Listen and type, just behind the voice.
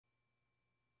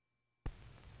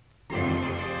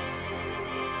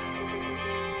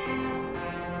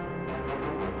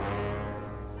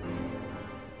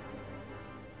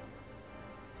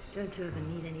Don't you ever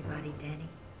need anybody, Danny?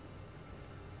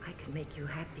 I could make you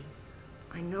happy.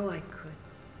 I know I could.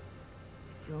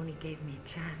 If you only gave me a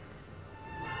chance.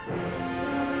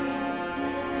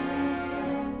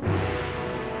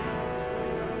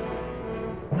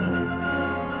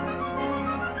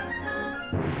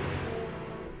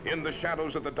 In the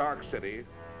shadows of the dark city,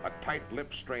 a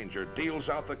tight-lipped stranger deals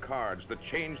out the cards that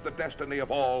change the destiny of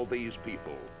all these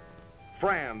people.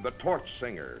 Fran, the torch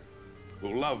singer,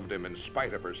 who loved him in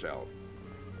spite of herself.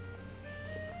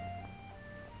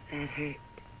 That hurt.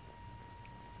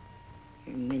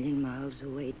 You're a million miles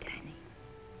away, Danny.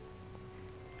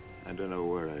 I don't know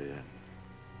where I am.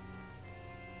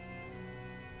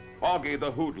 Augie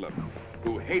the hoodlum,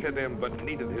 who hated him but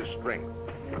needed his strength.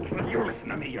 You listen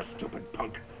to me, you stupid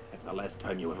punk. That's the last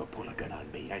time you ever pull a gun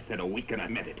on me. I said a week and I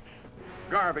meant it.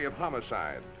 Garvey of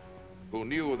homicide, who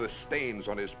knew the stains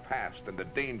on his past and the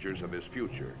dangers of his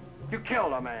future. You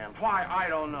killed a man. Why, I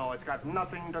don't know. It's got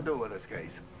nothing to do with this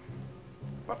case.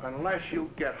 But unless you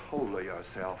get hold of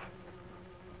yourself,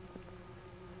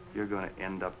 you're going to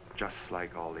end up just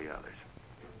like all the others.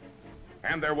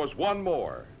 And there was one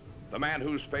more, the man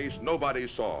whose face nobody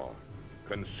saw,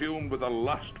 consumed with a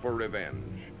lust for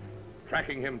revenge,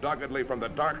 tracking him doggedly from the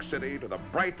dark city to the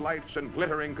bright lights and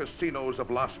glittering casinos of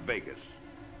Las Vegas.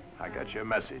 I got your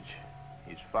message.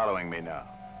 He's following me now.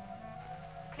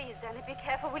 Please, Danny, be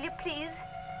careful, will you please?